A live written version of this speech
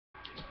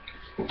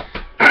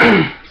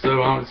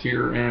So I was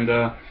here and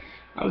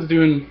I was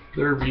doing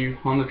the review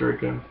on the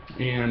Draco,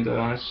 and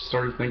I just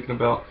started thinking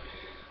about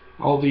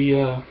all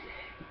the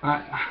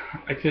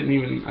I can't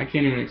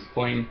even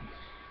explain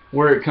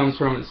where it comes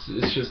from.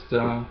 It's just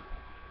the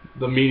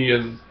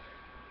media's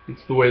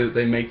it's the way that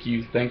they make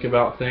you think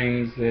about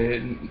things.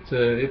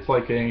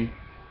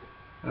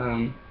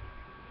 Um,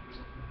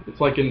 it's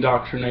like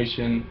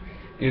indoctrination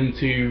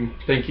into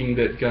thinking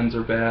that guns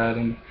are bad,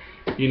 and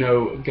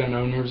gun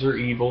owners are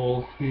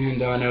evil.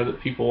 And I know that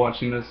people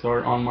watching this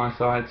are on my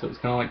side, so it's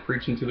kind of like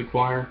preaching to the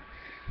choir.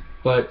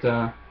 But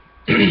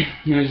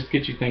just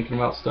get you thinking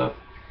about stuff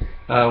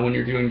when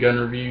you're doing gun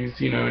reviews,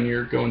 and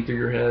you're going through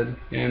your head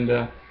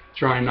and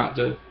trying not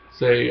to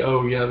say,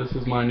 oh yeah, this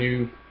is my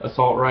new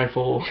assault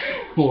rifle,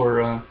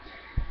 or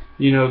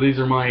these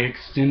are my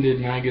extended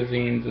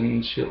magazines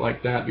and shit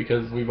like that,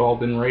 because we've all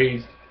been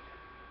raised,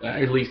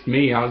 at least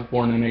me, I was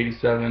born in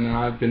 '87, and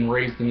I've been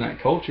raised in that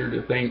culture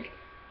to think,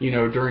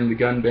 during the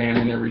gun ban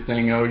and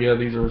everything, oh yeah,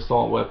 these are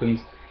assault weapons.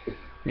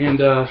 And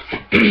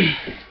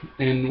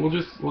and we'll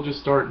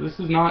just start. This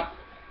is not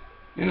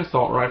an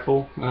assault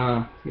rifle.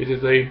 It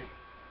is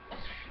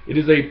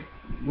a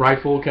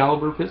rifle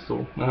caliber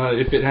pistol.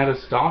 If it had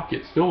a stock,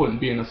 it still wouldn't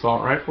be an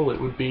assault rifle.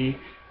 It would be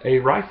a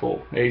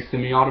rifle, a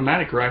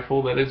semi-automatic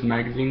rifle that is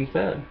magazine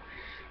fed.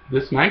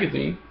 This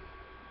magazine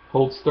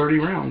holds 30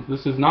 rounds.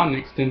 This is not an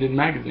extended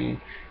magazine.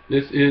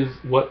 This is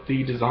what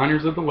the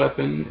designers of the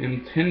weapon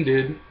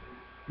intended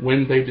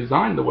when they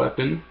designed the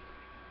weapon,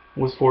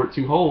 was for it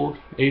to hold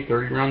a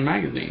 30-round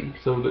magazine.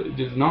 So that it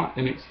is not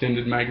an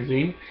extended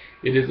magazine.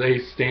 It is a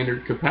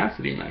standard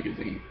capacity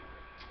magazine.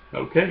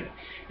 Okay,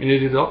 and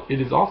it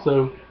is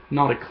also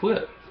not a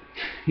clip,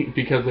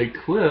 because a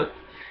clip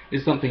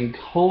is something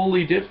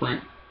totally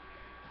different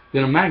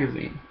than a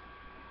magazine.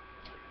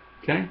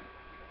 Okay,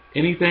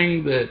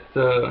 anything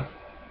that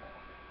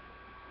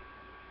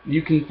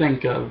you can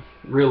think of,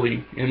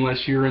 really,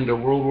 unless you're into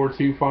World War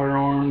II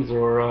firearms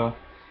or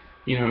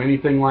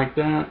anything like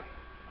that,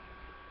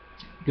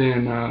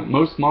 then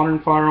most modern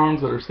firearms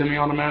that are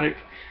semi-automatic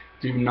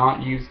do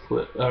not use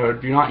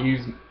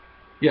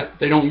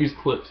they don't use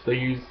clips. They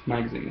use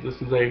magazines.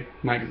 This is a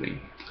magazine.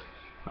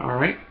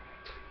 Alright.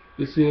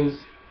 This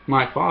is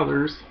my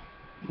father's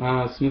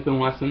Smith &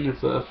 Wesson.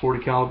 It's a 40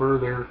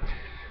 caliber.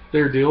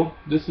 Their deal.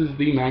 This is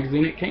the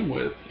magazine it came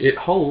with. It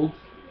holds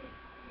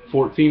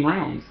 14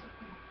 rounds.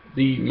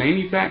 The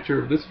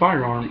manufacturer of this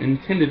firearm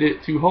intended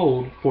it to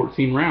hold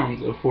 14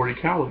 rounds of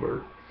 40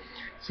 caliber.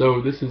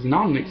 So this is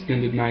not an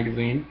extended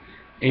magazine,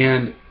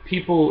 and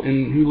people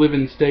who live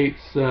in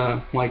states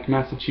like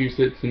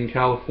Massachusetts and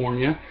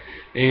California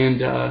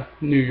and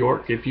New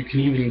York, if you can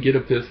even get a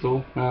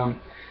pistol,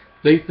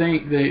 they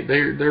think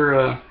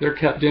they're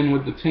kept in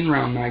with the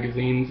 10-round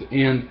magazines,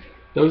 and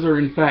those are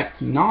in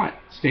fact not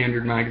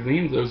standard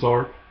magazines. Those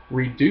are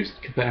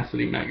reduced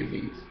capacity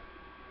magazines.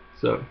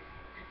 So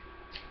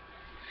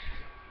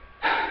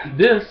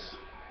this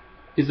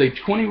is a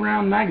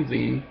 20-round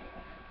magazine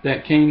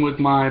that came with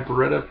my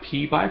Beretta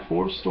P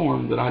x4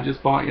 Storm that I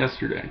just bought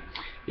yesterday.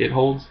 It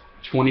holds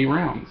 20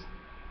 rounds.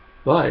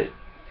 But,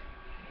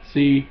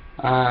 see,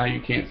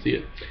 you can't see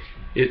it.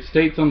 It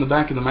states on the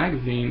back of the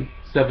magazine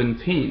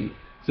 17,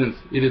 since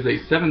it is a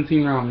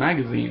 17-round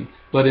magazine,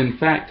 but in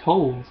fact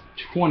holds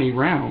 20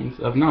 rounds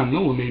of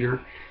 9mm.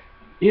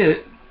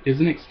 It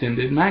is an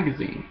extended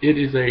magazine. It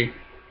is a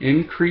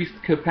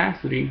increased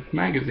capacity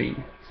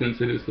magazine, since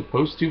it is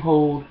supposed to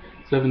hold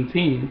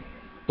 17,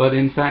 but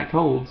in fact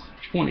holds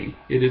 20.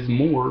 It is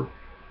more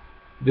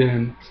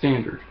than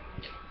standard.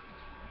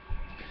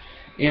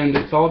 And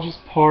it's all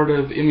just part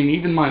of,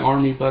 even my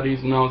Army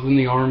buddies, when I was in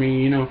the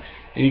Army, and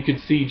you could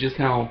see just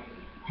how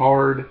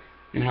hard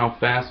and how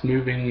fast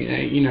moving,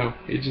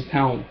 it just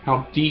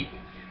how deep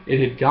it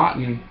had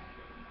gotten,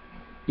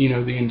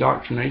 the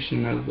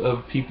indoctrination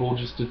of people,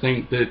 just to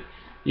think that,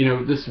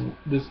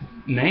 this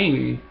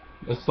name,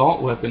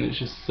 assault weapon, is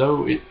just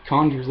so, it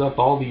conjures up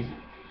all these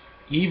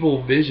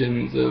evil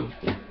visions of,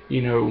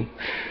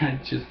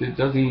 it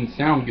doesn't even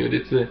sound good.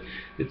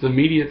 It's a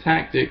media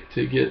tactic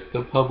to get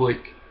the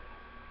public,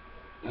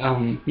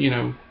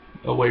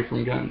 away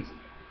from guns,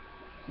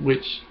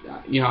 which,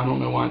 I don't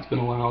know why it's been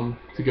allowed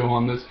to go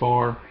on this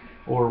far,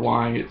 or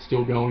why it's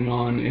still going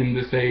on in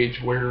this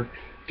age where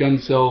gun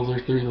sales are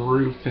through the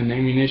roof, and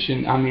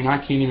ammunition, I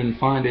can't even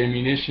find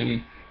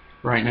ammunition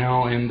right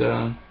now, and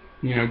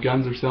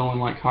guns are selling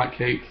like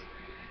hotcakes.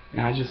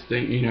 And I just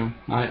think,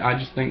 I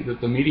just think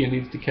that the media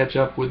needs to catch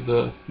up with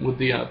the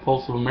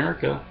pulse of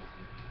America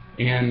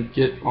and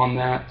get on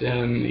that.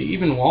 And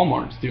even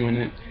Walmart's doing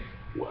it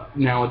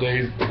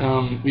nowadays.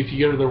 If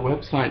you go to their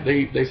website,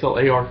 they sell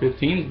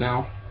AR-15s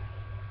now,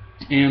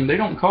 and they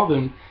don't call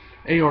them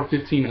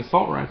AR-15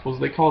 assault rifles.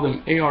 They call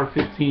them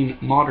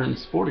AR-15 modern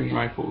sporting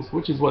rifles,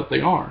 which is what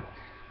they are.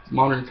 It's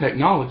modern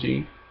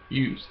technology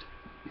used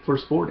for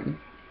sporting.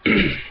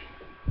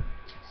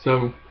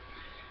 So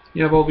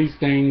you have all these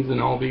things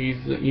and all these,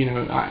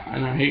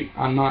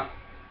 I'm not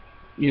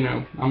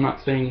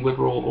saying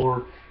liberal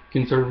or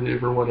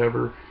conservative or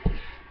whatever,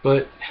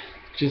 but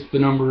just the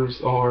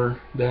numbers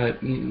are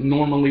that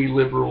normally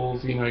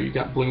liberals, you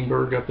got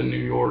Bloomberg up in New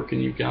York,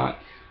 and you've got,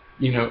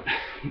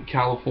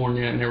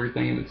 California and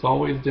everything, and it's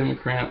always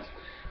Democrats,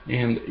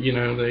 and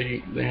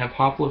they have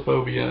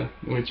hoplophobia,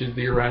 which is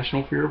the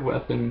irrational fear of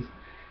weapons,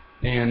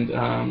 and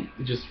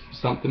just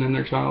something in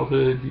their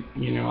childhood.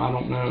 I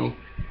don't know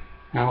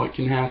how it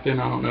can happen.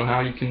 I don't know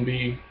how you can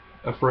be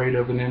afraid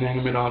of an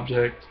inanimate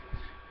object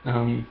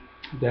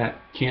that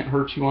can't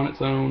hurt you on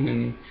its own,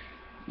 and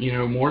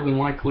more than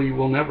likely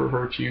will never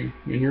hurt you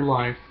in your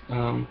life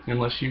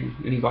unless you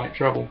invite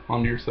trouble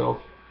onto yourself.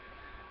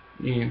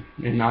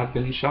 And I've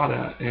been shot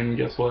at, and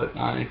guess what?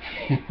 I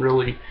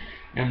really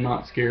am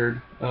not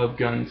scared of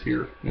guns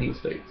here in the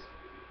States.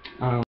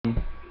 Um,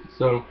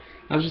 so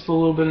that's just a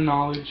little bit of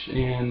knowledge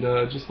and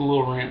just a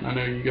little rant. I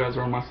know you guys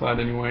are on my side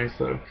anyway,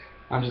 so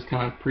I'm just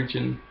kind of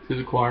preaching to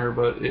the choir,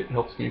 but it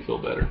helps me feel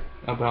better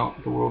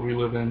about the world we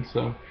live in.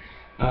 So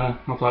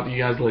I'll talk to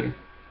you guys later.